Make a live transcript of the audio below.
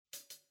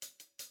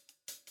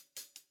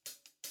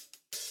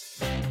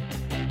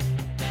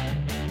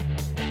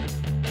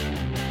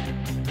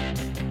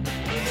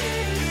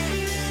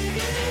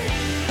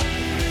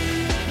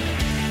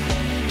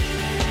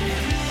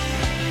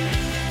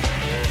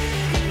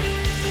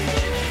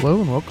Hello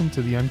and welcome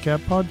to the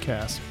Uncapped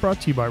Podcast, brought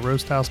to you by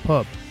Roast House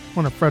Pub,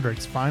 one of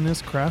Frederick's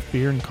finest craft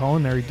beer and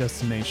culinary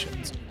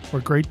destinations,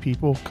 where great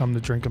people come to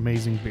drink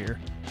amazing beer.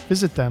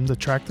 Visit them to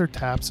track their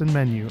taps and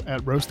menu at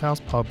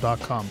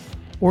roasthousepub.com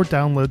or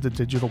download the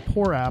digital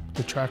Pour app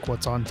to track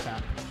what's on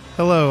tap.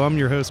 Hello, I'm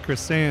your host Chris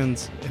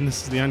Sands, and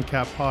this is the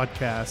Uncapped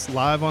Podcast,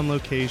 live on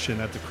location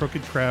at the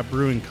Crooked Crab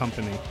Brewing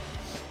Company.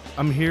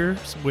 I'm here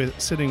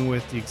sitting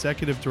with the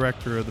Executive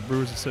Director of the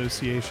Brewers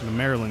Association of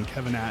Maryland,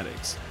 Kevin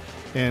Addix.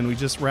 And we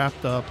just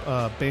wrapped up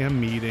a BAM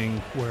meeting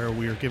where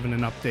we were given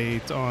an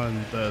update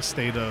on the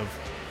state of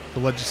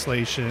the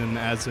legislation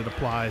as it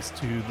applies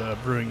to the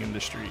brewing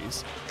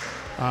industries.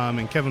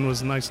 And Kevin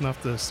was nice enough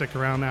to stick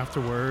around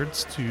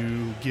afterwards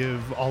to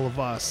give all of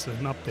us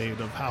an update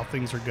of how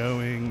things are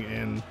going.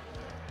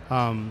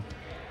 And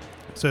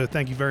so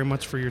thank you very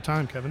much for your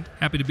time, Kevin.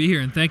 Happy to be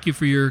here, and thank you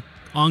for your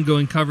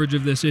ongoing coverage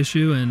of this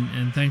issue,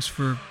 and thanks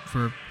for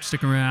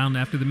sticking around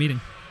after the meeting.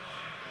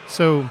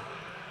 So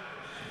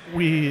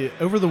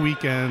over the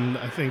weekend,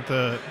 I think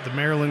the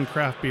Maryland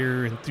craft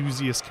beer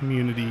enthusiast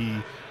community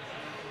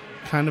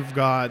kind of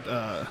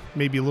got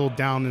maybe a little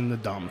down in the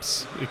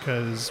dumps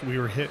because we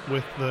were hit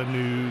with the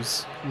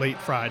news late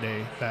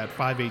Friday that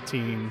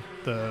 518,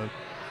 the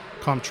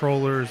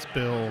comptroller's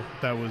bill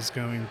that was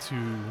going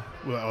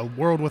to, a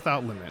world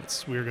without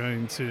limits. We were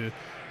going to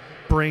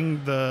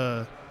bring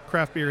the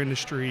craft beer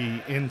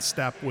industry in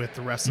step with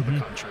the rest of the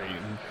country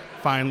and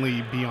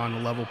finally be on a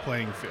level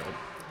playing field.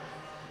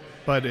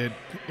 But it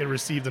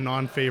received a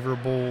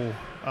non-favorable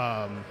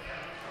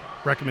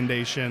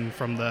recommendation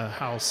from the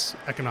House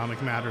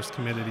Economic Matters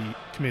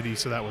Committee,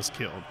 so that was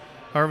killed.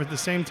 However, at the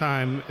same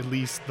time, at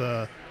least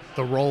the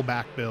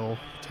rollback bill,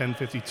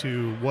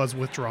 1052, was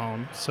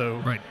withdrawn. So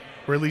right.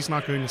 We're at least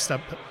not going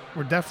to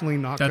we're definitely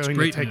not going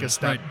to take a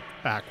step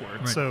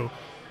backward. Right. So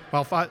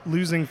while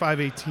losing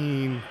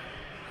 518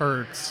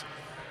 hurts,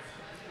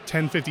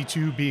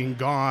 1052 being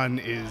gone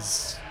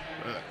is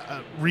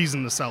a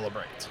reason to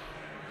celebrate.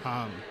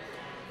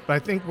 But I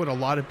think what a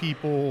lot of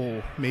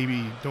people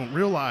maybe don't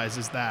realize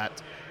is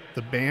that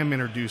the BAM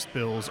introduced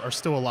bills are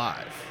still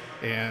alive,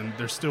 and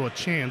there's still a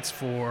chance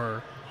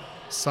for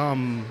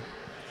some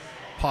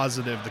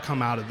positive to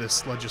come out of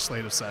this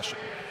legislative session.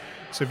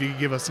 So if you could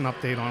give us an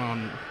update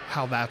on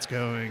how that's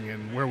going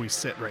and where we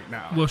sit right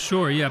now. Well,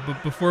 sure, yeah.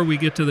 But before we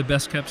get to the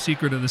best-kept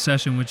secret of the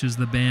session, which is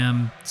the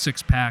BAM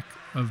six-pack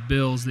of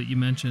bills that you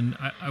mentioned,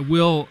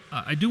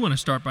 I do want to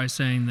start by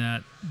saying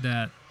that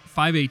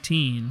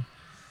 518.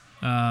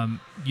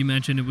 You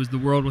mentioned it was the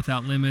World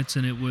Without Limits,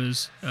 and it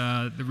was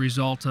the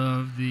result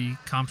of the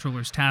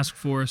Comptroller's Task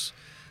Force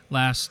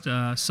last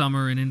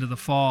summer and into the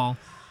fall.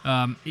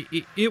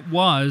 It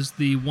was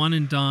the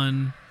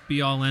one-and-done,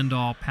 be-all,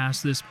 end-all,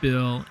 pass this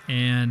bill,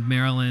 and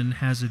Maryland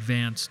has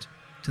advanced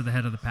to the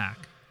head of the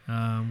pack.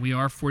 We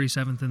are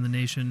 47th in the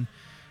nation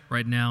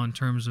right now in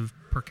terms of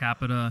per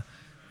capita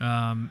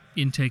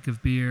intake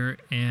of beer,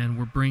 and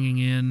we're bringing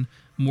in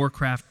more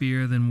craft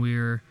beer than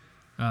we're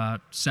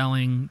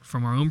selling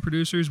from our own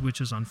producers,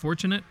 which is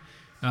unfortunate,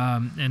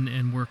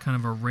 and we're kind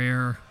of a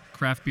rare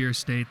craft beer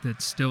state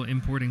that's still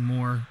importing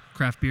more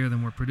craft beer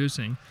than we're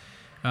producing.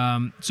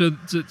 So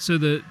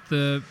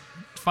the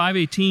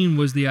 518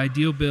 was the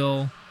ideal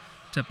bill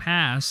to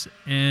pass,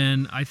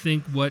 and I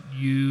think what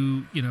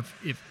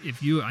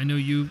if you, I know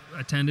you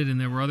attended,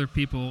 and there were other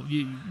people,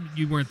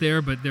 you weren't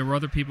there, but there were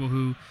other people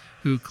who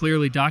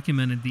clearly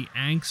documented the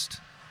angst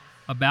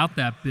about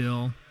that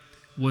bill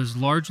was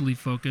largely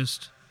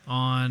focused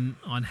on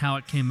how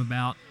it came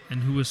about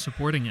and who was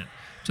supporting it,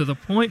 to the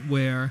point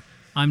where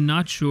I'm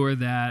not sure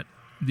that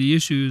the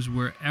issues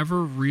were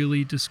ever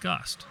really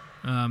discussed.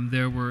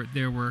 There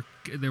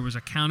was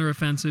a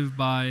counteroffensive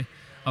by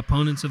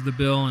opponents of the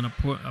bill and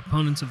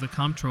opponents of the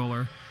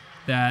comptroller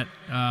that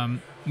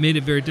made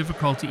it very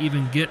difficult to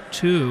even get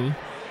to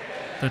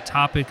the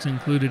topics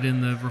included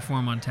in the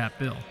Reform on Tap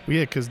bill.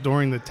 Yeah, because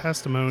during the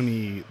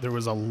testimony, there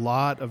was a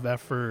lot of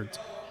effort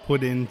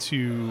put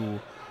into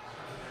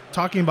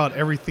talking about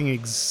everything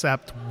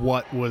except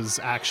what was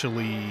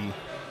actually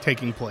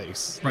taking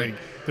place. Right. Like,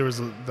 there was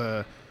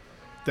the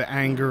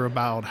anger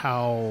about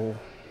how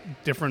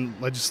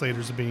different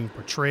legislators are being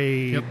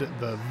portrayed,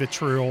 the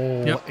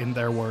vitriol, in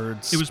their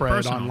words, spread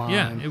personal. online.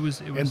 Yeah, it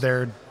was, and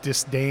their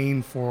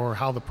disdain for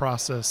how the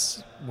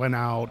process went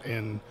out,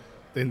 and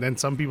then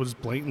some people just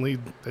blatantly,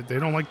 they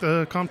don't like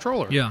the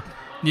comptroller.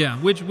 Yeah,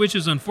 which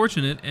is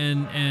unfortunate,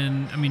 and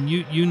I mean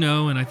you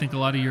know, and I think a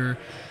lot of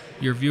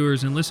your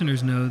viewers and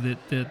listeners know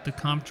that the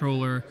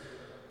comptroller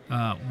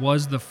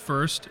was the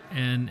first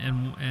and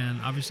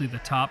obviously the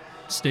top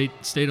state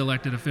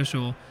elected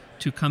official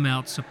to come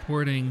out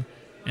supporting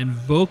and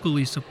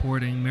vocally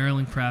supporting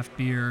Maryland craft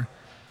beer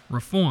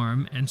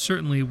reform. And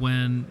certainly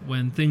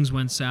when things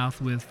went south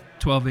with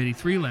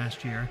 1283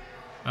 last year,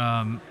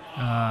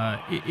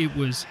 it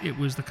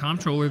was the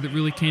comptroller that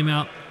really came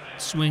out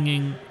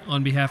swinging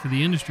on behalf of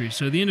the industry.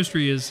 So the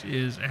industry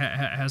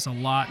has a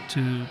lot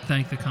to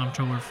thank the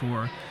comptroller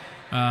for.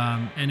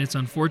 And it's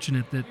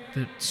unfortunate that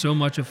so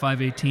much of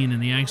 518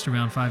 and the angst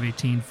around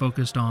 518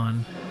 focused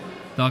on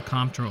the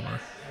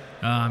comptroller.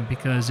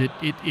 because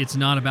it's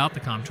not about the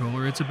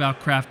comptroller. It's about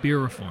craft beer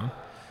reform.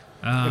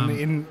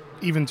 And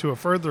even to a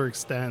further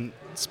extent,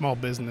 small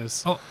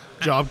business,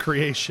 job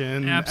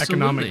creation, absolutely.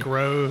 economic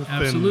growth.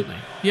 Absolutely.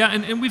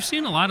 And we've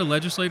seen a lot of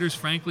legislators,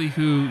 frankly,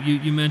 who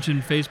you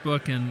mentioned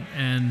Facebook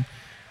and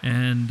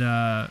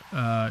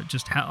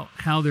just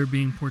how they're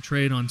being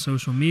portrayed on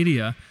social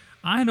media.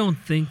 I don't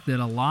think that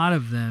a lot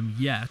of them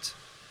yet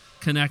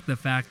connect the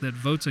fact that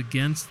votes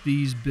against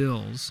these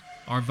bills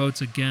are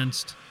votes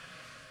against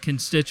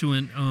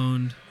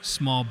constituent-owned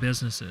small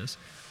businesses.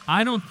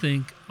 I don't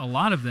think a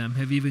lot of them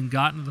have even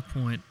gotten to the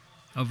point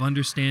of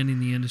understanding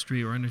the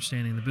industry or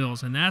understanding the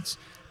bills, and that's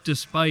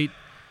despite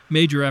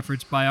major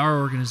efforts by our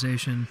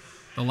organization,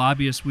 the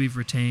lobbyists we've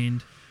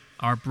retained,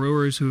 our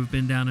brewers who have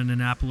been down in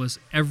Annapolis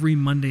every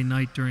Monday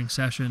night during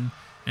session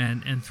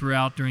and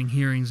throughout during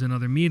hearings and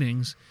other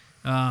meetings.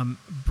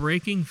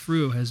 Breaking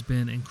through has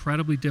been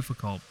incredibly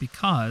difficult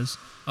because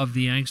of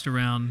the angst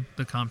around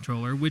the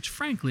comptroller, which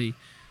frankly,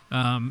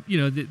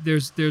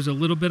 there's a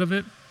little bit of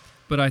it,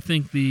 but I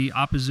think the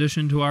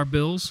opposition to our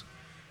bills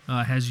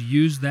has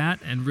used that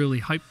and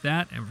really hyped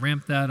that and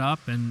ramped that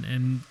up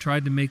and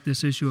tried to make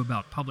this issue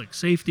about public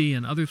safety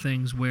and other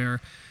things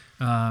where,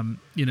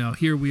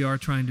 here we are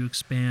trying to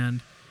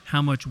expand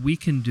how much we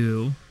can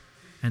do,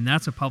 and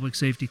that's a public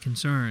safety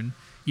concern.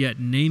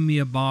 Yet name me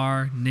a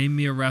bar, name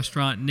me a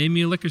restaurant, name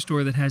me a liquor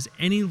store that has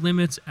any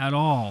limits at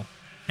all,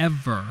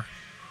 ever.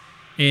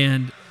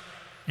 And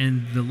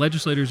the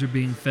legislators are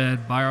being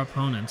fed by our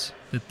opponents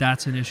that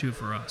that's an issue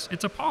for us.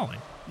 It's appalling.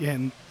 Yeah,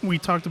 and we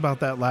talked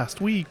about that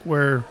last week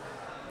where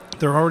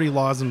there are already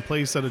laws in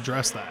place that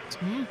address that.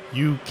 Mm-hmm.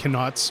 You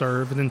cannot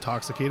serve an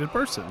intoxicated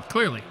person.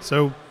 Clearly.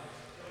 So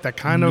that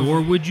kind of...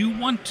 Nor would you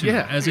want to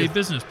as a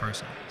business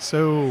person.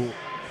 So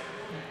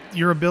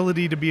your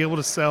ability to be able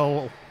to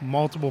sell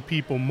multiple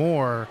people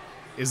more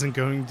isn't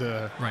going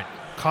to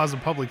cause a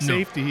public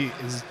safety,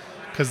 is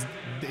because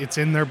it's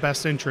in their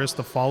best interest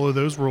to follow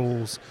those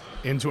rules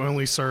and to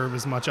only serve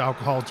as much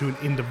alcohol to an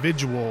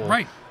individual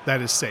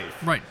that is safe.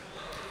 Right.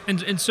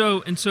 And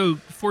so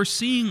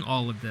foreseeing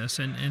all of this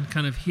and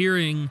kind of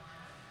hearing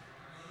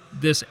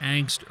this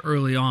angst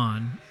early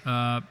on,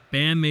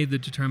 BAM made the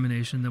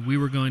determination that we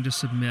were going to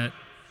submit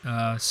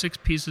 6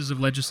 pieces of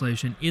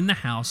legislation in the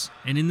House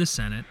and in the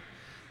Senate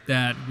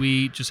that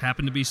we just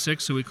happened to be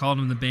 6, so we called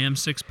them the BAM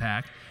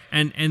 6-pack.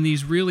 And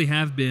these really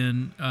have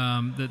been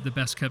the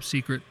best kept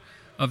secret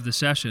of the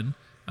session,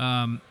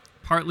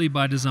 partly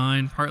by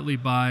design, partly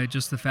by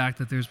just the fact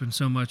that there's been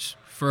so much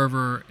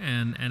fervor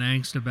and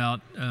angst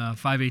about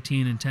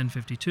 518 and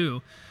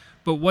 1052.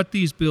 But what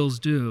these bills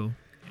do,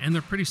 and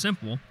they're pretty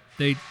simple,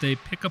 they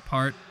pick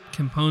apart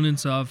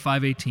components of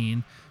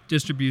 518,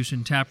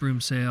 distribution,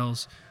 taproom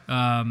sales,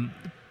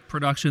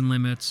 production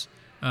limits,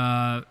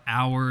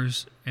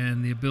 hours,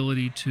 and the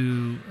ability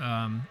to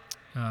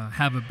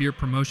have a beer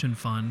promotion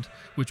fund,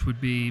 which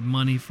would be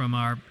money from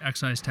our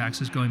excise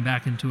taxes going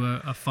back into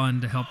a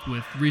fund to help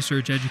with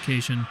research,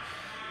 education,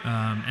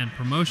 and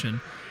promotion.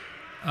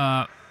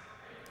 That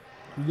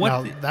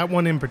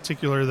one in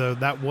particular, though,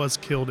 that was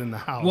killed in the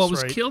House. Well, it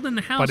was killed in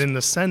the House, but in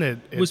the Senate,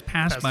 it was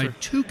passed by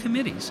 2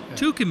 committees. Yeah.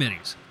 2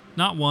 committees,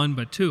 not one,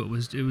 but 2.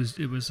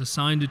 It was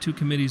assigned to 2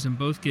 committees, and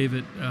both gave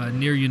it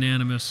near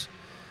unanimous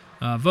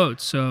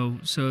votes.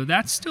 So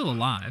that's still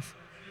alive.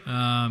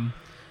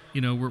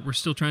 We're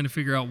still trying to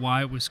figure out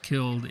why it was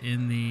killed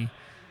in the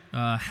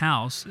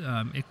House.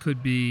 It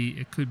could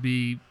be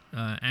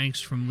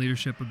angst from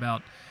leadership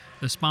about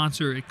the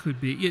sponsor. It could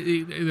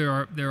be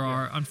there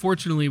are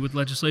unfortunately with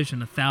legislation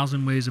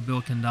 1,000 ways a bill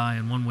can die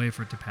and one way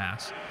for it to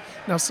pass.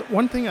 Now,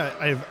 one thing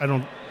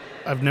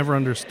I've never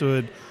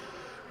understood,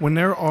 when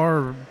there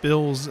are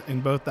bills in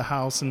both the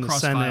House and the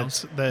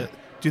Senate,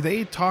 do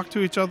they talk to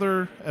each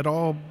other at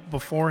all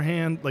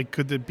beforehand? Like,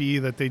 could it be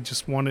that they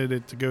just wanted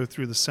it to go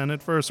through the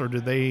Senate first, or do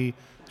they,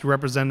 through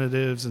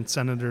representatives and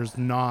senators,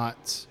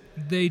 not?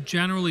 They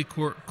generally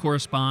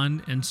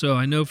correspond, and so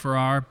I know for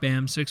our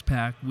BAM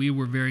 6-pack, we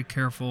were very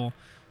careful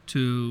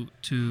to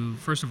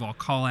first of all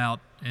call out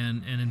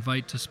and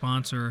invite to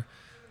sponsor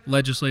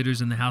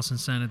legislators in the House and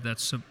Senate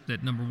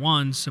that number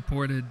one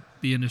supported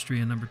the industry,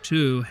 and number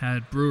 2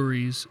 had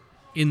breweries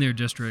in their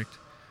district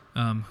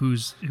who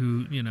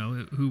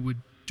would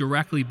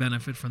directly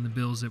benefit from the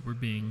bills that were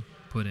being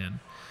put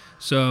in.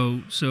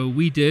 So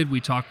we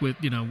talked with,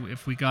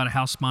 if we got a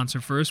House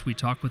sponsor first, we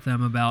talked with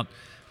them about,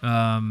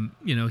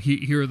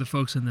 here are the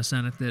folks in the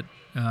Senate that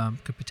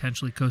could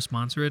potentially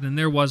co-sponsor it, and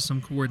there was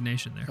some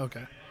coordination there.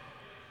 Okay.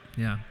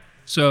 Yeah.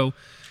 So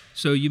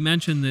you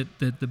mentioned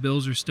that the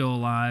bills are still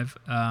alive.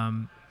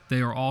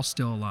 They are all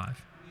still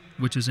alive,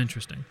 which is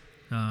interesting.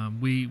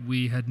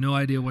 We had no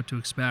idea what to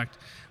expect,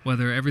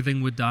 whether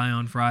everything would die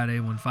on Friday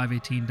when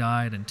 518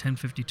 died and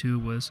 1052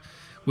 was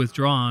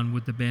withdrawn.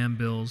 Would the BAM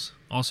bills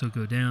also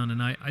go down?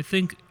 And I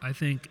think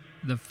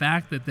the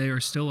fact that they are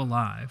still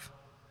alive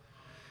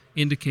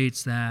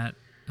indicates that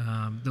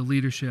the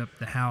leadership,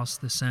 the House,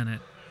 the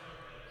Senate,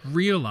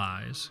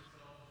 realize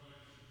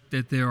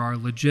that there are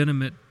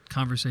legitimate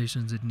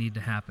conversations that need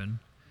to happen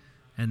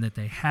and that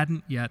they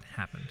hadn't yet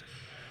happened.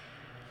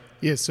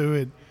 Yeah,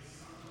 so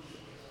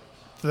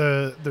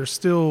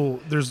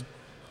there's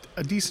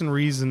a decent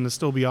reason to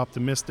still be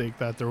optimistic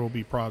that there will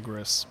be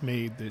progress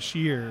made this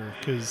year,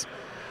 because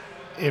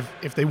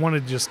if they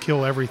wanted to just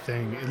kill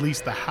everything, at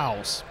least the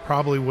House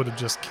probably would have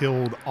just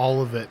killed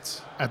all of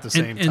it at the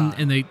same time.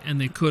 And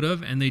they could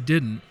have, and they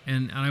didn't.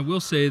 And I will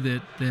say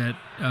that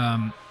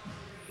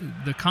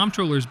the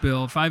Comptroller's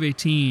Bill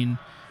 518,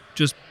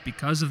 just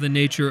because of the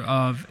nature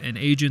of an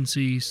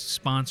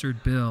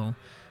agency-sponsored bill,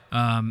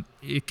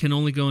 it can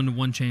only go into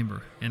one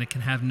chamber, and it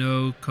can have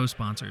no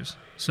co-sponsors.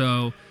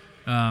 So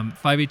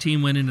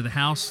 518 went into the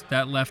House.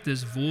 That left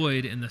this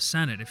void in the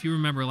Senate. If you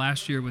remember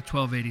last year with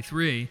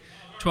 1283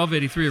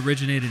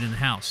 originated in the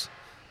House.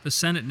 The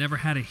Senate never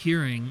had a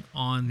hearing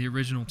on the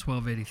original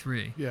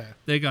 1283. Yeah.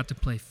 They got to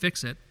play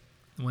fix-it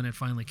when it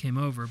finally came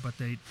over, but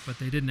they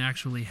didn't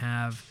actually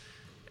have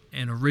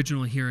an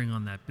original hearing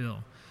on that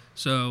bill.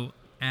 So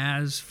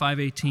as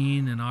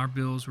 518 and our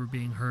bills were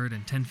being heard,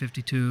 and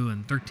 1052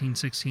 and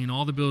 1316,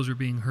 all the bills were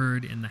being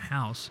heard in the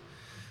House,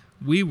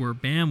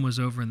 BAM was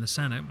over in the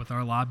Senate with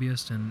our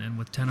lobbyists and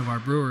with 10 of our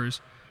brewers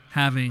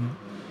having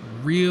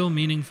real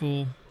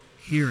meaningful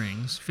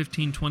hearings,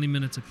 15, 20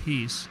 minutes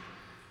apiece,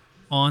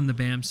 on the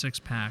BAM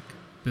six-pack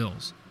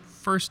bills.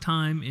 First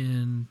time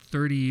in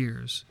 30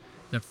 years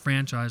that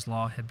franchise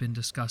law had been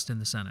discussed in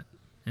the Senate,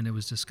 and it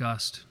was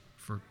discussed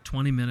for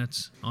 20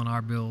 minutes on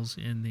our bills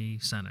in the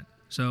Senate.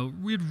 So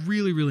we had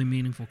really, really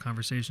meaningful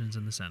conversations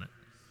in the Senate.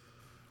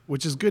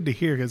 Which is good to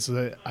hear, because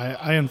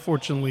I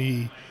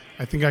unfortunately,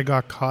 I think I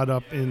got caught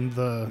up in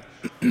the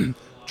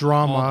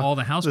drama. All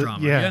the House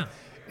drama, yeah.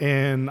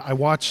 And I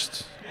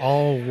watched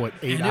all, 8 hours?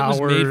 And it was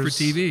made for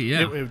TV,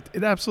 yeah.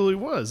 It absolutely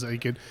was.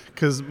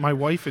 Because my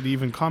wife had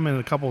even commented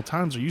a couple of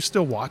times, "Are you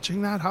still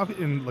watching that?"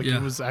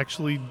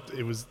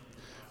 It was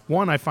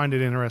one, I find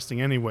it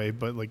interesting anyway,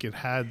 but it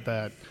had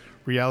that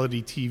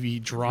reality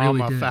TV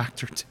drama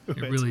factor to it.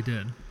 It really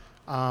did.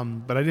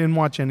 But I didn't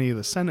watch any of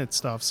the Senate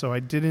stuff, so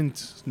I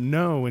didn't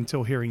know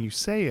until hearing you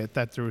say it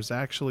that there was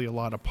actually a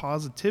lot of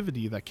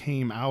positivity that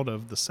came out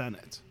of the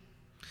Senate.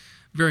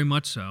 Very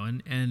much so.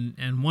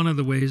 And one of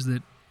the ways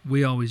that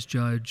we always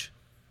judge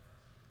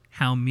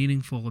how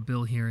meaningful a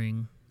bill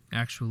hearing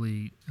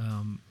actually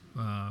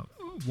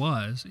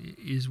was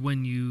is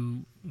when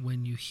you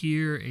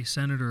hear a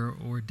senator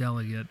or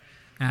delegate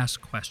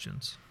ask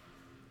questions.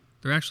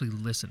 They're actually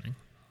listening.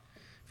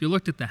 If you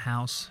looked at the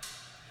House,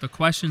 the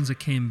questions that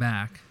came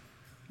back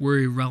were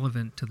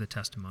irrelevant to the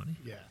testimony.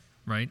 Yeah.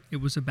 Right?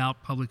 It was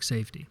about public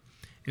safety.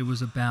 It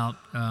was about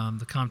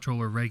the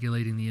comptroller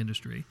regulating the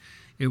industry.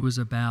 It was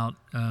about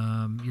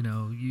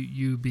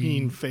you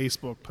being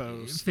Facebook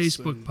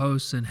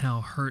posts and how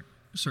hurt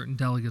certain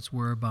delegates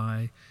were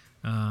by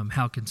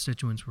how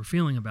constituents were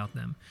feeling about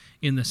them.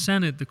 In the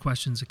Senate, the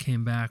questions that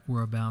came back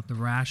were about the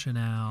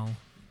rationale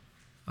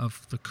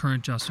of the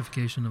current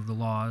justification of the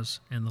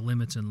laws and the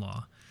limits in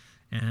law,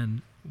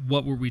 and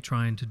what were we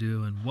trying to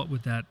do, and what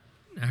would that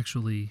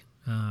actually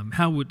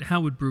how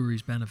would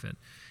breweries benefit.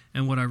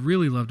 And what I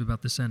really loved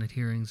about the Senate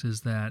hearings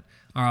is that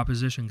our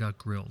opposition got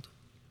grilled,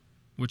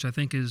 which I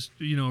think is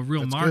a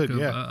real That's mark good, of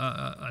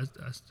yeah.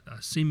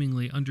 a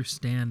seemingly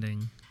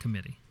understanding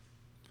committee.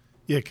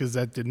 Yeah, because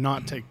that did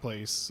not take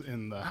place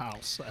in the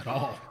House at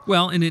all.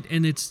 Well, and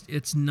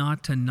it's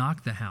not to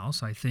knock the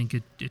House. I think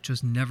it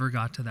just never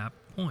got to that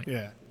point.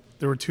 Yeah,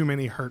 there were too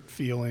many hurt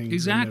feelings.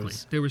 Exactly,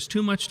 there was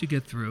too much to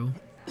get through,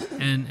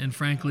 and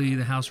frankly,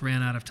 the House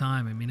ran out of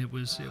time. I mean, it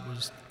was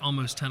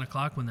almost 10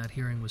 o'clock when that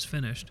hearing was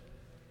finished.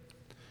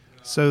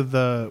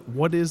 So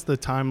what is the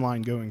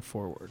timeline going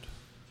forward?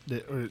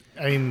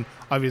 I mean,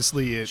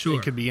 obviously it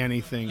could be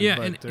anything. Yeah,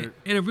 but and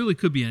it really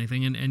could be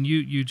anything. And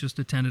you just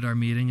attended our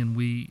meeting, and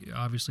we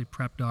obviously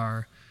prepped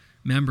our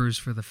members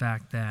for the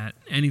fact that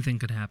anything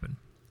could happen.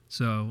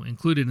 So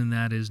included in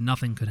that is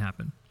nothing could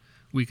happen.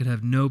 We could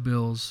have no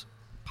bills,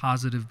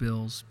 positive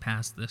bills,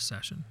 past this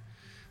session.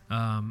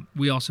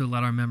 We also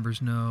let our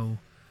members know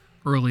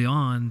early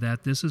on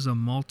that this is a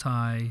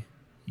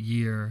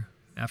multi-year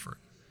effort.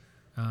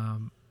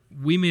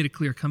 We made it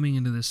clear coming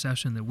into this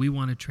session that we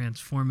wanted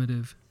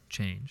transformative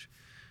change.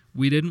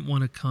 We didn't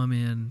want to come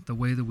in the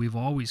way that we've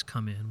always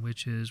come in,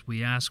 which is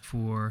we ask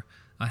for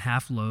a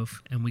half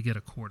loaf and we get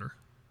a quarter,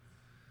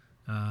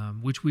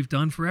 which we've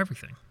done for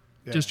everything.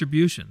 Yeah.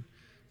 Distribution,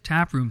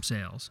 taproom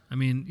sales. I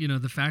mean,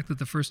 the fact that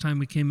the first time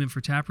we came in for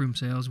taproom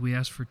sales, we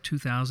asked for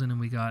 2,000 and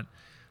we got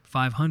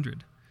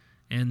 500.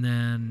 And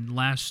then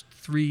last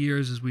 3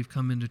 years as we've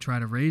come in to try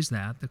to raise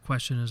that, the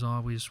question is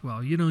always,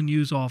 well, you don't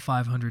use all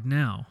 500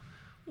 now.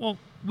 Well,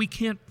 we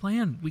can't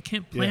plan. We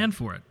can't plan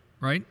for it,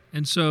 right?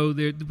 And so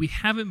we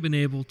haven't been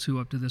able to,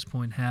 up to this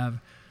point,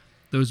 have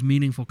those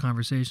meaningful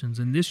conversations.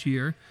 And this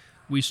year,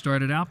 we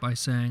started out by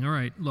saying, all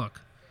right,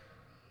 look,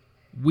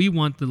 we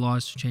want the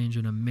laws to change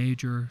in a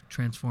major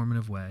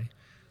transformative way.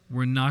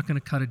 We're not going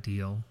to cut a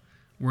deal.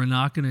 We're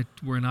not going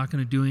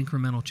to do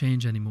incremental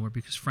change anymore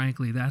because,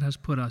 frankly, that has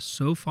put us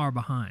so far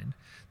behind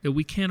that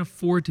we can't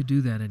afford to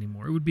do that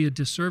anymore. It would be a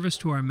disservice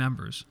to our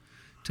members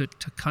to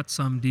cut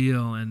some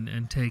deal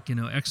and take,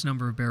 X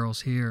number of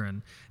barrels here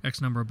and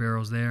X number of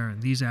barrels there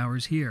and these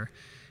hours here.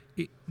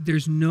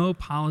 There's no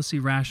policy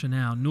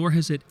rationale, nor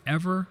has it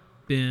ever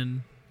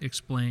been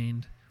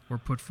explained or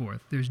put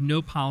forth. There's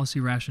no policy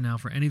rationale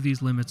for any of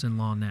these limits in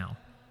law now.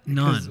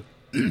 None.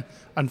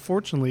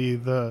 Unfortunately,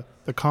 the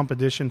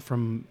competition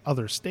from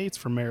other states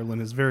for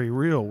Maryland is very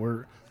real.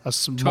 We're a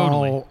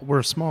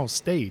small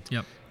state.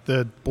 Yep.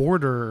 The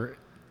border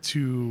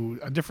to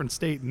a different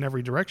state in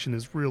every direction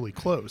is really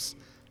close,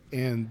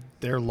 and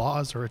their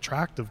laws are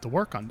attractive to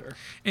work under.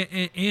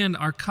 And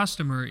our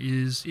customer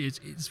is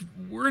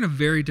we're in a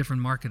very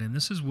different market, and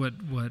this is what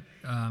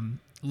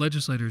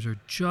legislators are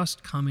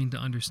just coming to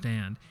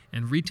understand.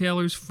 And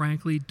retailers,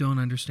 frankly, don't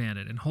understand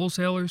it, and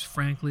wholesalers,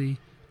 frankly,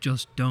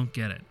 just don't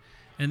get it.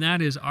 And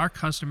that is, our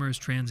customer is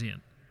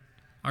transient.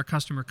 Our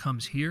customer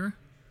comes here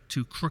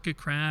to Crooked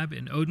Crab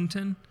in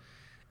Odenton,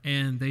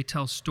 and they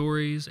tell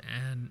stories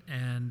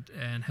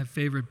and have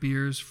favorite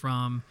beers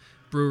from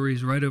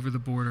breweries right over the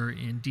border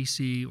in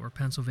D.C. or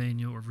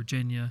Pennsylvania or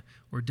Virginia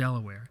or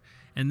Delaware.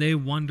 And they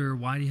wonder,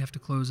 why do you have to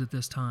close at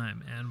this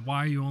time? And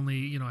why are you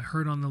only, I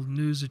heard on the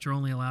news that you're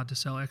only allowed to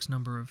sell X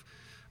number of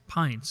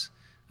pints.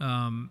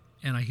 And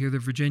I hear that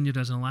Virginia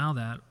doesn't allow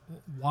that.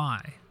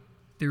 Why?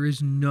 There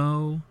is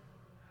no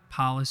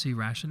policy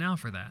rationale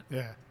for that.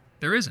 Yeah.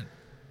 There isn't.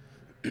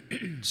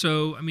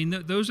 So,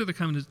 those are the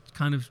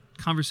kind of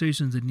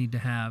conversations that need to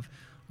have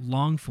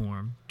long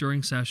form,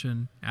 during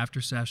session,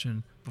 after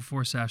session,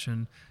 before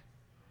session,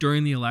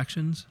 during the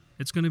elections.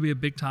 It's going to be a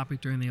big topic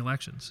during the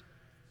elections.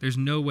 There's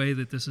no way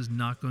that this is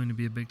not going to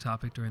be a big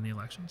topic during the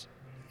elections.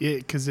 Yeah,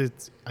 because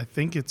I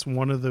think it's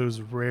one of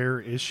those rare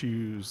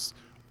issues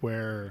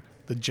where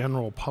the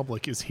general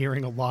public is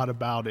hearing a lot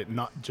about it,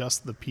 not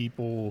just the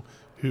people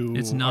who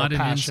it's not are an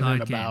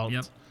passionate inside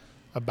game.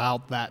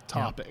 about that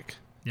topic.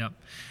 Yep.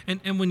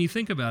 And when you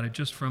think about it,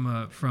 just from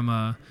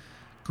a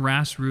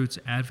grassroots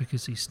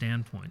advocacy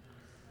standpoint,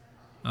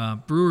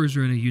 brewers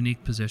are in a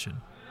unique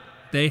position.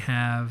 They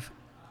have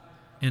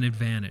an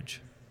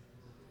advantage.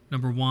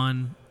 Number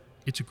one,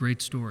 it's a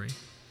great story.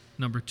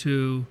 Number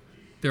two,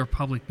 they're a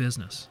public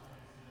business.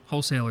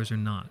 Wholesalers are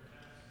not.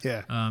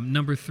 Yeah.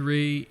 Number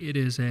three, it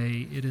is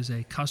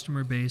a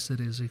customer base that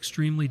is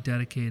extremely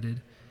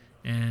dedicated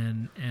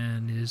and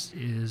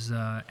is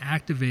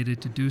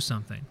activated to do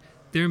something.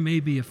 There may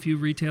be a few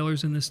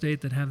retailers in the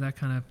state that have that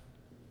kind of,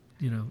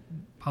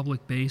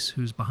 public base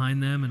who's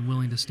behind them and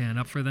willing to stand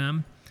up for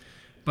them.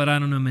 But I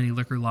don't know many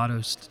liquor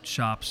lotto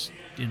shops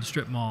in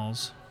strip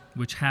malls,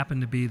 which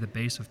happen to be the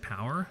base of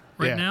power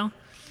right now.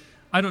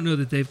 I don't know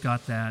that they've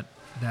got that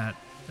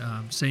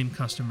same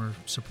customer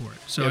support.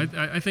 So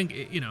I think,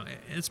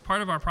 it's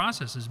part of our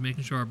process is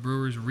making sure our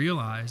brewers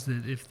realize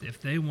that if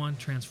they want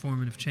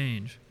transformative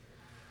change,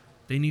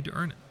 they need to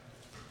earn it.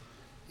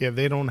 Yeah,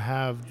 they don't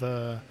have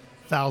the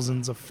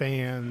thousands of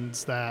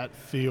fans that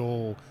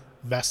feel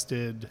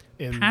vested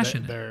in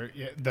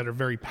that are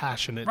very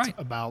passionate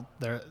about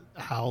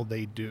how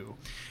they do.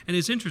 And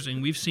it's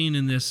interesting. We've seen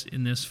in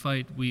this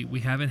fight, we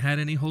haven't had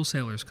any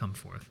wholesalers come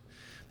forth,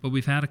 but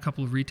we've had a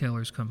couple of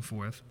retailers come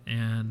forth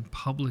and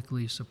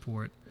publicly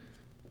support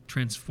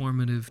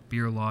transformative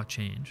beer law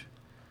change.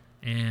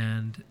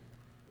 And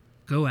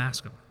go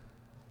ask them,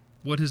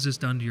 what has this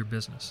done to your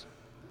business?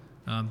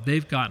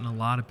 They've gotten a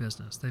lot of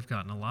business. They've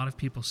gotten a lot of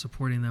people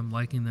supporting them,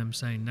 liking them,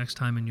 saying, next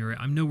time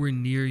I'm nowhere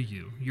near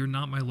you. You're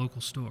not my local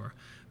store.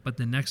 But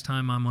the next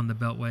time I'm on the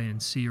Beltway and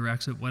see your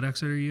exit, what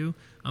exit are you?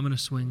 I'm going to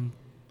swing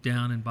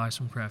down and buy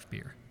some craft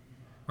beer.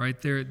 Right?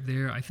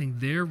 I think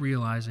they're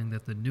realizing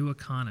that the new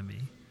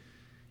economy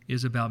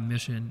is about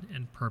mission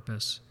and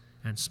purpose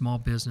and small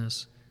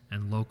business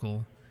and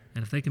local.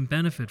 And if they can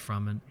benefit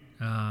from it,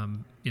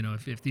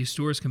 if these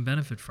stores can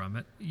benefit from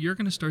it, you're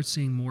going to start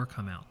seeing more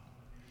come out.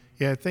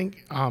 Yeah, I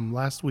think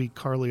last week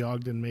Carly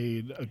Ogden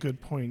made a good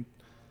point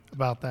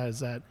about that, is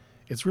that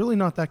it's really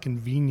not that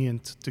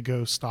convenient to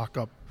go stock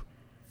up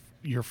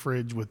your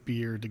fridge with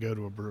beer to go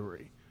to a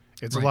brewery.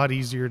 It's a lot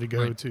easier to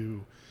go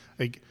to,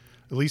 like,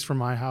 at least from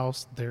my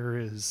house, there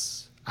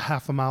is a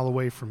half a mile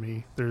away from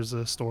me, there's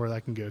a store that I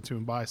can go to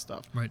and buy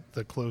stuff. Right.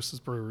 The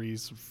closest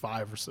breweries,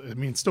 5 or so. I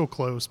mean, it's still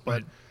close,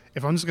 but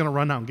if I'm just going to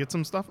run out and get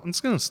some stuff, I'm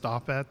just going to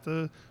stop at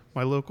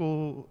my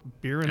local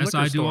beer and liquor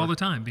store. As I do all the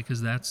time, because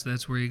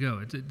that's where you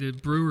go. The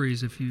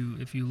breweries, if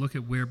you look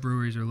at where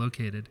breweries are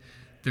located,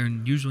 they're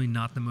usually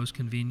not the most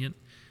convenient,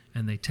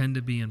 and they tend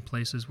to be in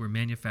places where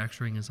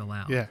manufacturing is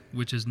allowed,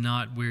 which is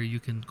not where you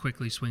can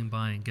quickly swing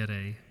by and get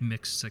a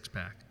mixed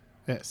 6-pack.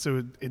 Yeah,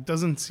 so it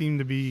doesn't seem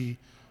to be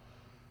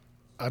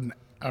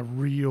a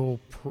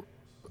real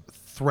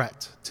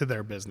threat to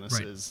their business.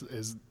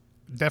 Is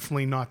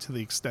definitely not to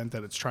the extent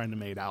that it's trying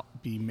to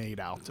be made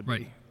out to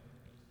be.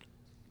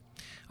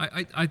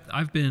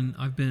 I've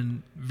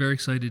been very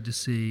excited to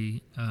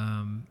see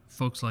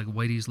folks like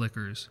Whitey's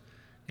Liquors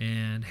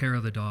and Hair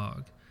of the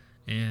Dog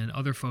and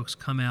other folks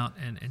come out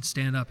and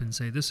stand up and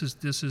say, this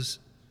is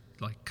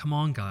like, come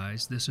on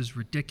guys, this is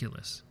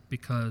ridiculous,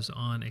 because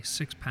on a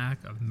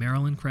 6-pack of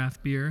Maryland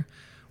craft beer,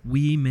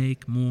 we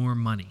make more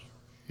money.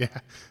 Yeah.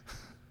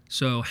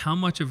 So how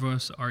much of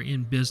us are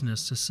in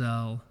business to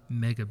sell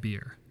mega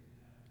beer?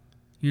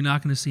 You're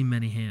not going to see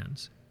many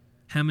hands.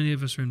 How many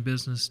of us are in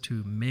business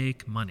to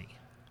make money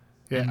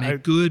and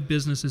make good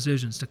business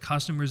decisions to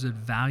customers that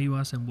value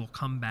us and will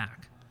come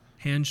back?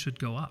 Hands should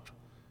go up.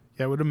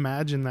 Yeah, I would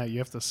imagine that you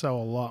have to sell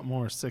a lot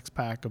more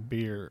 6-pack of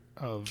beer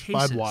of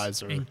Cases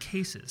Budweiser and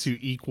cases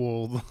to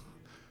equal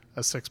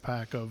a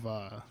 6-pack of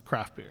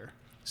craft beer.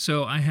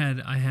 So I had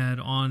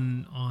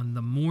on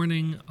the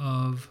morning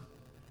of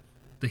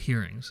the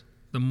hearings,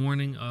 the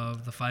morning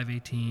of the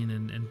 518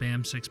 and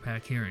BAM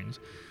 6-pack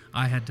hearings,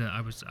 I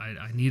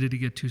needed to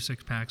get 2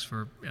 6-packs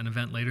for an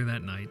event later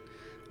that night,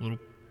 a little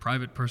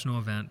private personal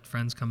event,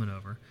 friends coming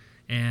over,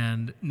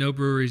 and no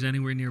breweries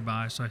anywhere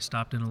nearby, so I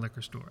stopped in a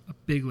liquor store, a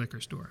big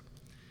liquor store.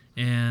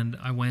 And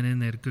I went in,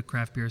 they had a good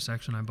craft beer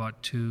section. I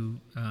bought 2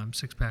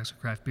 6-packs of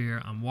craft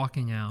beer. I'm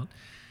walking out,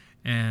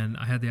 and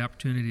I had the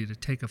opportunity to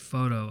take a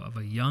photo of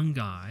a young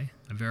guy,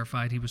 I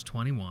verified he was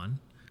 21,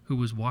 who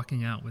was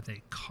walking out with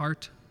a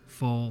cart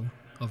full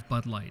of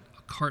Bud Light,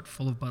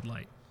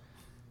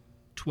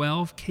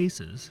 12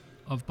 cases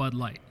of Bud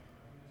Light.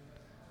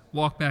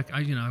 Walked back,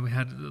 I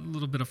had a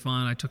little bit of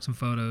fun. I took some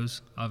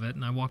photos of it,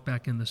 and I walked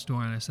back in the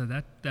store, and I said,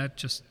 that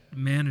just,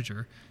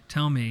 manager,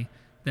 tell me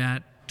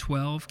that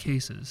 12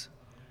 cases,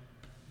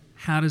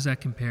 how does that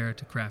compare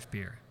to craft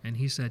beer? And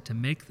he said, to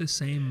make the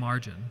same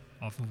margin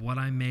off of what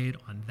I made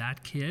on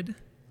that kid,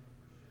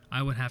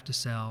 I would have to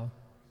sell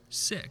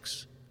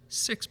 6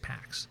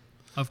 6-packs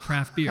of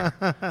craft beer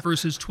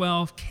versus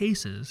 12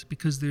 cases,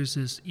 because there's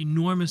this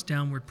enormous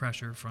downward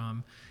pressure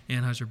from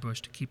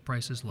Anheuser-Busch to keep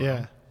prices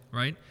low,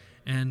 right?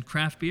 And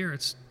craft beer,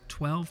 it's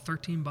 $12,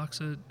 $13,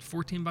 $14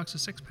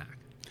 a 6-pack.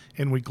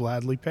 And we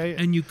gladly pay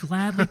it. And you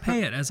gladly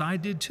pay it, as I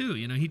did too.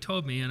 He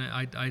told me, and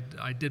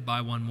I did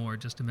buy one more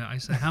just to. I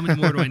said, how many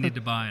more do I need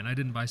to buy? And I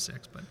didn't buy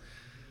 6, but.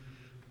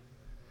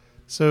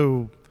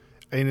 So,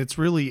 and it's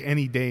really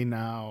any day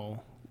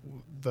now,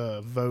 the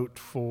vote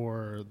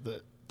for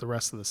the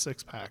rest of the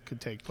 6-pack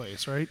could take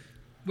place, right?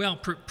 Well,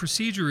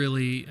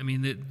 procedurally, I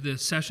mean, the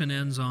session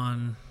ends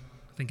on,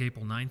 I think,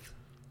 April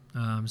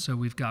 9th. So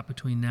we've got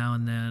between now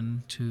and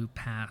then to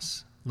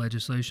pass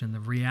legislation. The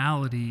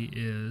reality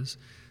is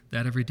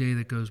that every day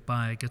that goes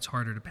by, it gets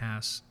harder to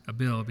pass a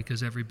bill,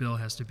 because every bill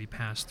has to be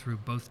passed through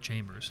both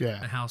chambers,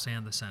 the House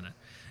and the Senate.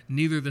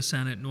 Neither the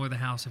Senate nor the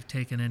House have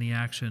taken any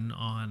action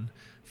on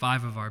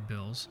 5 of our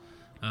bills.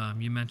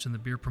 You mentioned the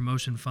Beer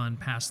Promotion Fund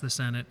passed the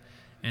Senate,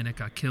 and it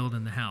got killed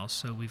in the House.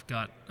 So we've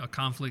got a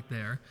conflict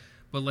there.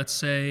 But let's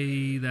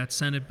say that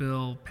Senate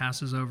bill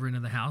passes over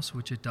into the House,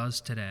 which it does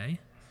today.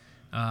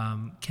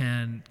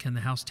 Can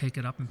the House take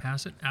it up and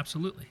pass it?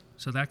 Absolutely.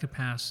 So that could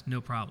pass,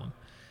 no problem.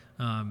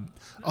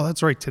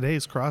 That's right.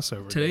 Today's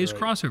crossover day. Today's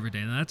crossover day.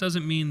 And that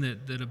doesn't mean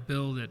that a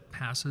bill that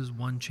passes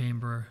one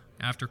chamber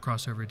after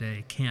crossover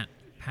day can't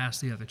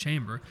pass the other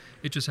chamber.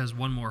 It just has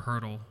one more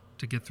hurdle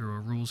to get through. A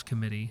rules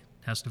committee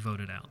has to vote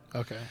it out.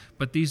 Okay.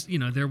 But these,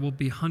 there will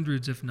be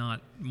hundreds, if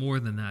not more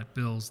than that,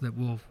 bills that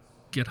will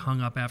get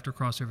hung up after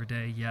crossover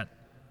day, yet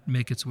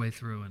make its way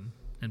through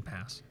and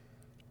pass.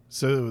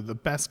 So the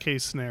best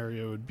case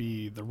scenario would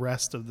be the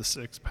rest of the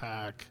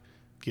 6-pack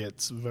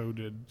gets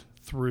voted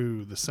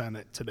through the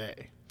Senate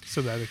today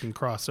so that it can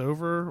cross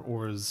over,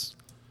 or is...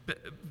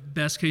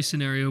 Best case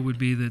scenario would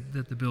be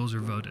that the bills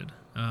are voted.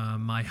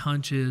 My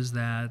hunch is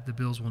that the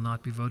bills will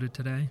not be voted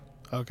today.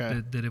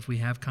 Okay. That if we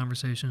have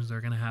conversations,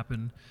 they're going to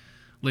happen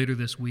later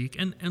this week.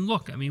 And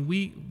look, I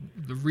mean,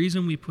 the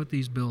reason we put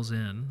these bills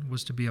in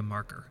was to be a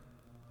marker,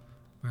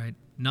 right?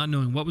 Not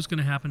knowing what was going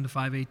to happen to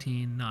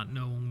 518, not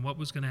knowing what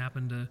was going to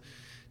happen to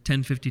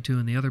 1052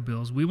 and the other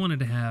bills. We wanted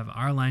to have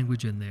our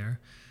language in there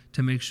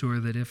to make sure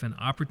that if an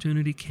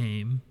opportunity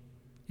came,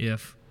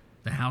 if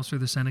the House or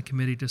the Senate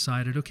committee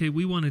decided, okay,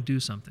 we want to do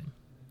something,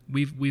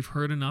 we've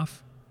heard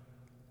enough,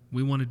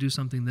 we want to do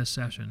something this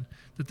session,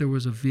 that there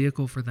was a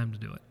vehicle for them to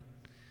do it.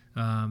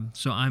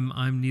 So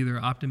I'm neither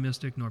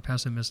optimistic nor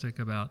pessimistic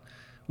about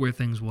where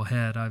things will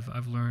head.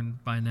 I've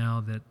learned by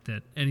now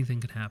that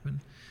anything could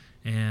happen,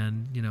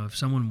 and if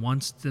someone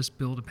wants this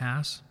bill to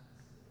pass,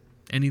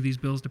 any of these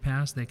bills to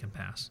pass, they can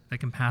pass. They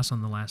can pass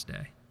on the last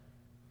day.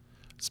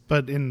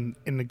 But in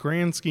the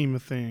grand scheme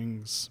of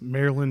things,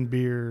 Maryland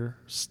beer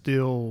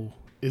still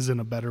is in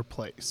a better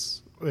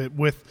place.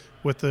 With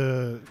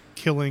the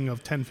killing of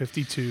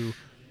 1052,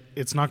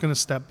 it's not going to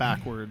step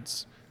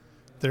backwards.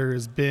 There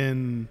has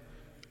been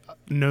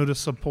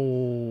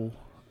noticeable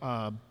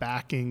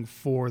backing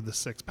for the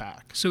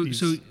 6-pack. So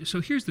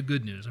here's the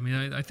good news. I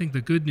mean, I think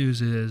the good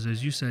news is,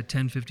 as you said,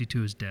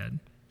 1052 is dead.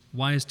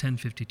 Why is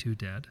 1052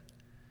 dead?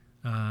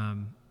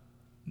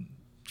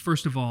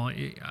 First of all,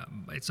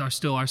 it's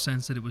still our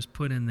sense that it was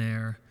put in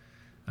there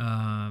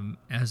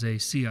as a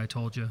 "see, I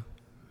told you."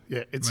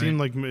 Yeah, it seemed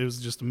like it was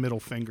just a middle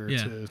finger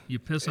to you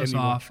piss us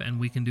off, and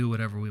we can do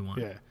whatever we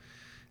want.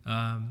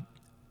 Yeah.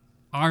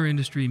 Our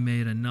industry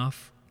made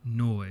enough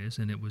noise,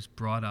 and it was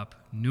brought up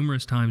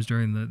numerous times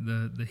during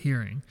the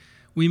hearing.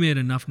 We made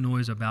enough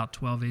noise about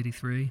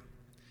 1283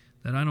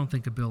 that I don't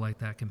think a bill like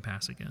that can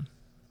pass again.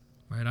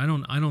 right? I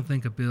don't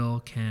think a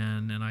bill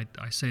can, and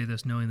I say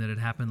this knowing that it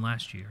happened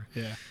last year.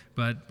 Yeah.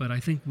 But I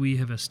think we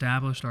have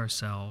established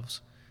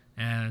ourselves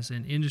as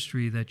an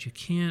industry that you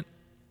can't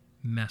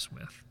mess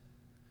with.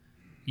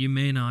 You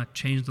may not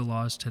change the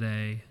laws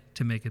today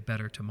to make it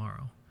better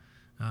tomorrow,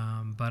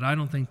 but I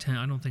don't think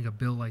a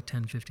bill like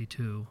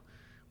 1052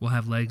 will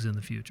have legs in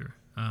the future.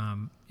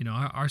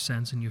 Our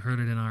sense, and you heard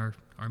it in our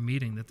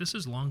meeting, that this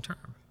is long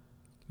term.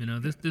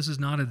 This is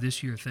not a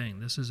this year thing.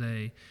 This is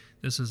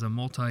a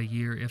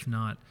multi-year, if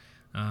not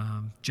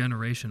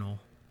generational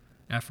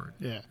effort.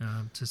 Yeah.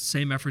 It's the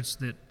same efforts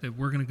that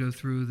we're going to go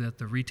through, that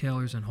the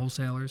retailers and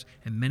wholesalers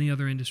and many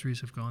other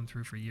industries have gone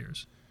through for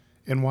years.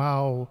 And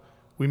while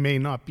we may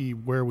not be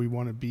where we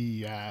want to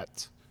be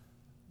at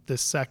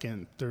this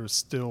second, there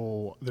was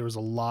a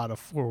lot of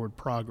forward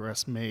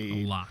progress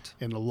made. A lot.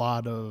 And a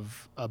lot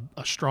of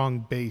a strong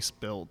base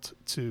built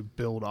to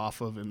build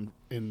off of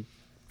in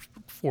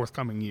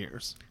forthcoming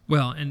years.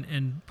 Well,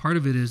 and part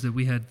of it is that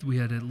we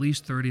had at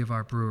least 30 of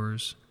our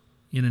brewers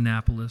in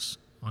Annapolis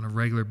on a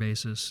regular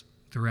basis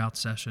throughout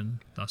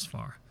session thus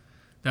far.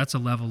 That's a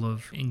level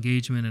of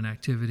engagement and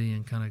activity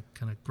and kind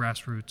of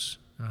grassroots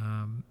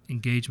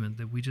engagement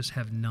that we just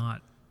have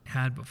not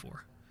had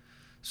before.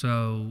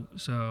 So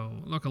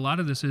look, a lot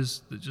of this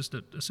is just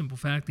a simple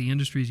fact. The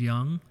industry's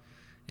young,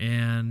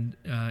 and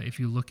if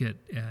you look at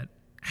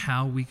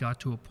how we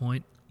got to a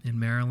point in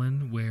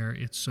Maryland where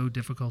it's so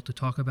difficult to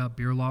talk about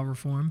beer law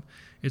reform,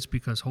 it's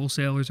because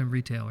wholesalers and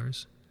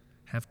retailers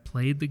have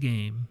played the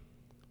game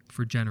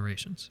for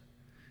generations.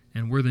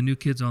 And we're the new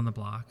kids on the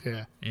block.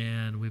 Yeah.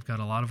 And we've got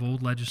a lot of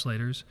old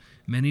legislators,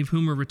 many of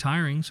whom are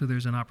retiring, so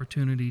there's an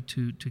opportunity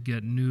to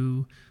get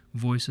new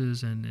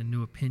voices and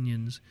new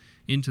opinions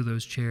into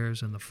those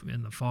chairs in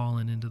the fall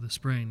and into the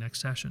spring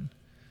next session.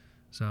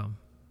 So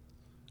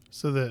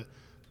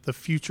the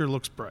future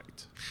looks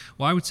bright.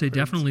 Well, I would say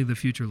definitely the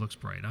future looks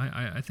bright.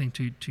 I think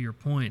to your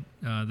point,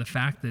 the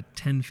fact that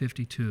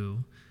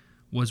 1052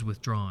 was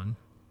withdrawn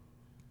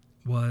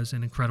was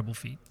an incredible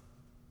feat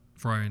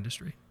for our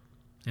industry.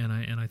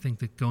 And I think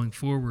that going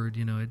forward,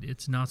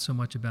 it's not so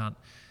much about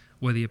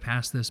whether you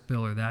pass this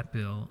bill or that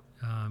bill.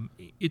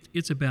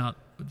 It's about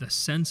the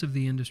sense of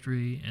the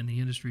industry and the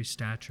industry's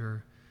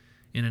stature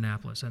in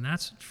Annapolis. And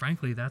that's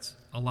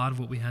a lot of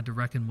what we had to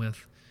reckon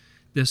with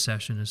this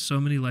session, is so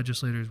many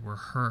legislators were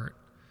hurt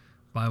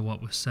by what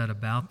was said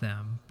about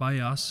them by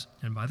us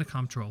and by the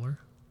comptroller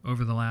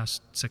over the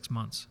last 6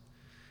 months.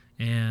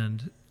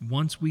 And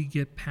once we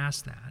get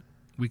past that,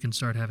 we can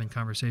start having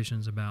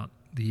conversations about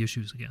the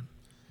issues again.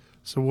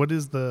 So what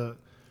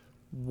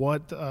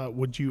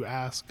would you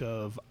ask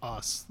of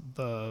us,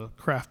 the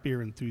craft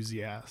beer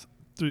enthusiasts?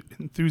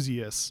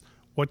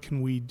 What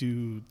can we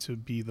do to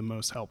be the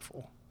most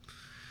helpful?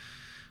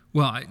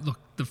 Well, look,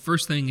 the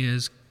first thing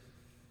is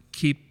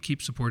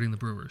keep supporting the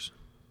brewers.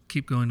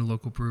 Keep going to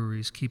local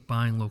breweries. Keep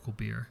buying local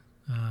beer.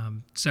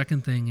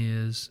 Second thing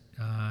is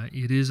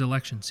it is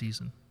election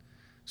season.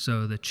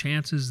 So the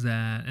chances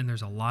that, and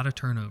there's a lot of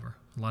turnover.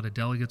 A lot of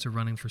delegates are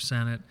running for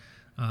Senate.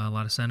 A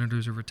lot of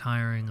senators are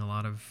retiring. A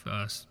lot of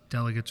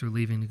delegates are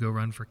leaving to go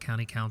run for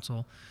county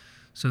council.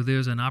 So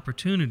there's an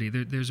opportunity.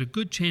 There's a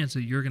good chance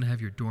that you're going to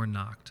have your door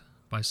knocked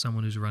by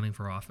someone who's running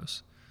for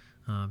office.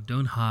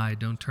 Don't hide.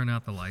 Don't turn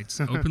out the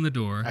lights. Open the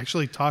door.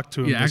 Actually talk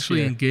to them. Yeah,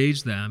 actually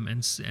engage them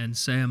and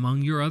say,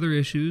 among your other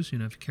issues,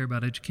 if you care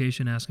about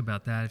education, ask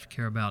about that. If you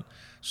care about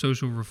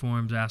social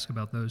reforms, ask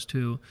about those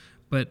too.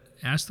 But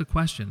ask the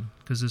question,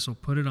 because this will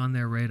put it on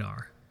their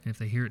radar. If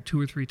they hear it 2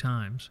 or 3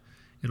 times,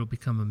 it'll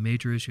become a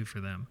major issue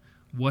for them.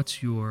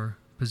 What's your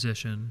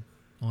position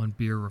on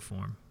beer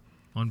reform,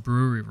 on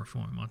brewery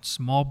reform, on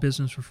small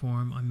business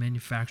reform, on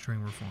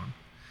manufacturing reform?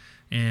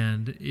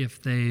 And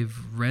if they've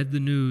read the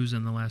news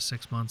in the last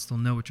 6 months, they'll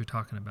know what you're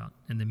talking about,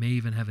 and they may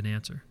even have an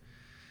answer.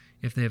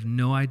 If they have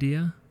no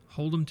idea,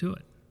 hold them to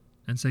it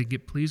and say,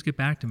 please get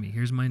back to me.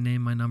 Here's my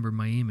name, my number,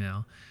 my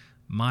email.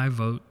 My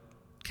vote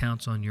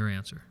counts on your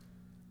answer.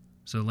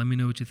 So let me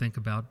know what you think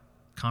about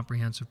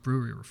comprehensive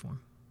brewery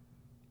reform.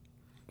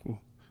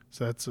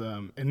 So that's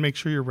and make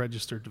sure you're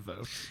registered to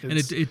vote. And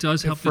it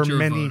does help that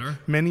you're a voter.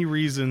 For many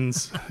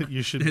reasons,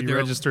 you should be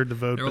registered to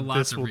vote. But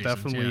this will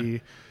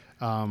definitely,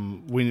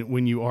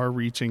 when you are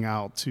reaching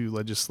out to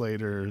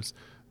legislators,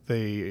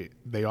 they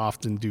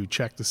often do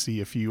check to see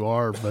if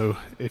you're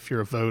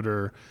a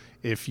voter,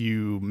 if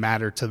you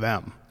matter to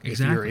them, if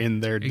you're in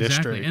their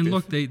district. And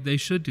look, they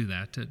should do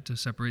that to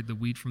separate the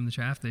wheat from the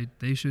chaff.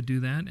 They should do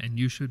that, and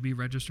you should be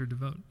registered to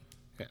vote.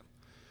 Yeah.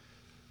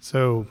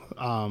 So.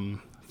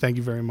 Thank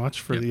you very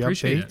much for the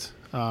update.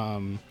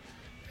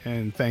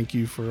 And thank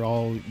you for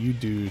all you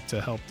do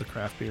to help the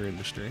craft beer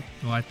industry.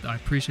 Well, I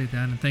appreciate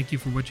that, and thank you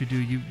for what you do.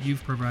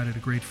 You've provided a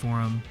great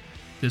forum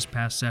this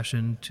past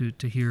session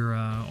to hear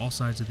all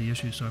sides of the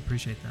issue, so I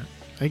appreciate that.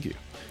 Thank you.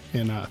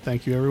 And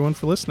thank you, everyone,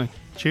 for listening.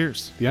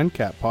 Cheers. The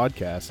Uncapped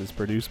Podcast is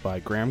produced by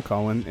Graham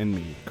Cullen and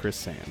me, Chris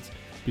Sands.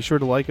 Be sure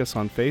to like us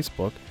on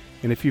Facebook,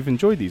 and if you've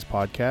enjoyed these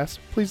podcasts,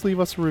 please leave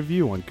us a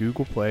review on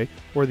Google Play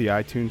or the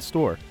iTunes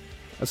Store.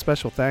 A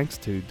special thanks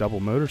to Double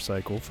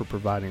Motorcycle for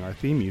providing our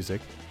theme music.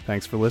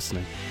 Thanks for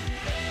listening.